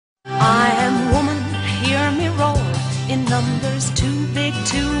numbers too big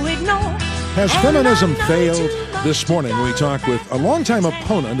to ignore. Has feminism failed? This morning we talk with a longtime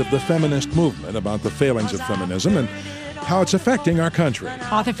opponent of the feminist movement about the failings of feminism and how it's affecting our country.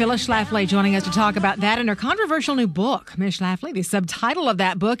 Author Phyllis Schlafly joining us to talk about that and her controversial new book. Ms. Schlafly, the subtitle of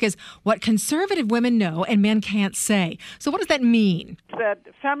that book is What Conservative Women Know and Men Can't Say. So what does that mean? That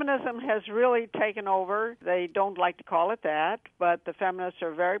feminism has really taken over. They don't like to call it that, but the feminists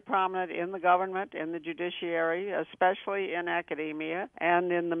are very prominent in the government, in the judiciary, especially in academia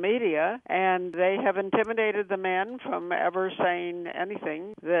and in the media, and they have intimidated the men from ever saying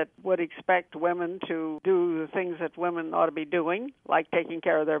anything that would expect women to do the things that women ought to be doing, like taking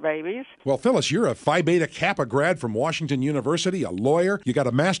care of their babies. Well, Phyllis, you're a Phi Beta Kappa grad from Washington University, a lawyer. You got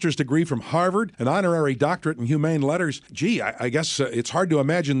a master's degree from Harvard, an honorary doctorate in humane letters. Gee, I guess it's hard to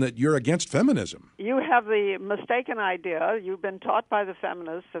imagine that you're against feminism. You have the mistaken idea. You've been taught by the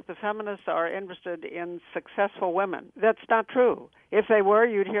feminists that the feminists are interested in successful women. That's not true. If they were,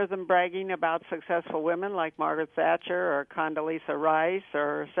 you'd hear them bragging about successful women like Margaret Thatcher or Condoleezza Rice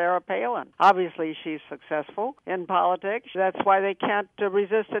or Sarah Palin. Obviously, she's successful in politics. That's why they can't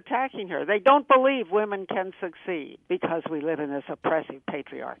resist attacking her. They don't believe women can succeed because we live in this oppressive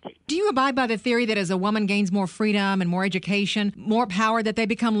patriarchy. Do you abide by the theory that as a woman gains more freedom and more education, more power, that they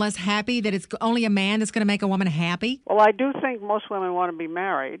become less happy, that it's only a man that's going to make a woman happy? Well, I do think most women want to be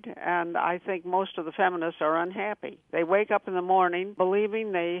married, and I think most of the feminists are unhappy. They wake up in the morning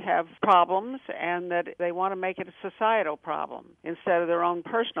believing they have problems and that they want to make it a societal problem instead of their own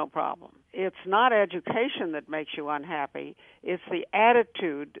personal problem. It's not education that makes you unhappy. It's the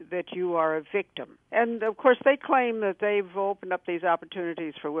attitude that you are a victim. And, of course, they claim that they've opened up these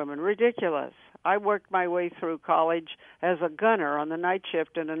opportunities for women. Ridiculous. I worked my way through college as a gunner on the night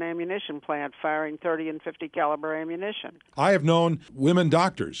shift in an ammunition plant firing 30 and 50 caliber ammunition. I have known women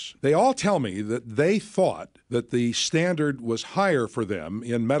doctors. They all tell me that they thought that the standard was higher for them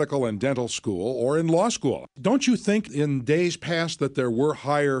in medical and dental school or in law school. Don't you think in days past that there were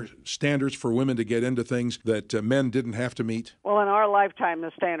higher standards for women to get into things that men didn't have to meet? Well, in our lifetime,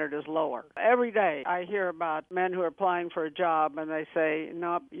 the standard is lower. Every day I hear about men who are applying for a job and they say,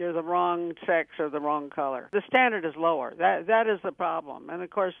 nope, you're the wrong sex or the wrong color. The standard is lower. That is the problem. And, of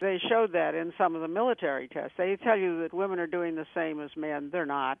course, they showed that in some of the military tests. They tell you that women are doing the same as men. They're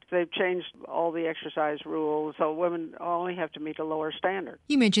not. They've changed all the exercise rules, so women only have to meet a lower standard.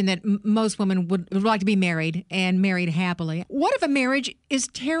 You mentioned that most women would like to be married and married happily. What if a marriage is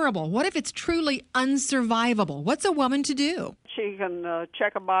terrible? What if it's truly unsurvivable? What's a woman to do? She can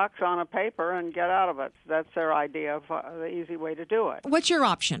check a box on a paper and get out of it. That's their idea of the easy way to do it. What's your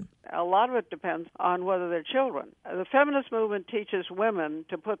option? A lot of it depends on whether they're children. The feminist movement teaches women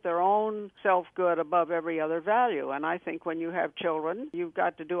to put their own self-good above every other value. And I think when you have children, you've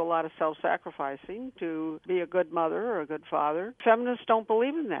got to do a lot of self-sacrificing to be a good mother or a good father. Feminists don't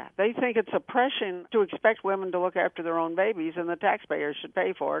believe in that. They think it's oppression to expect women to look after their own babies, and the taxpayers should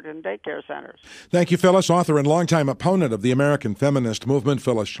pay for it in daycare centers. Thank you, Phyllis, author and longtime opponent of the American feminist movement,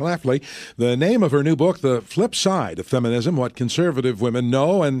 Phyllis Schlafly. The name of her new book, The Flip Side of Feminism, What Conservative Women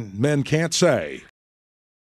Know and Men Can't Say.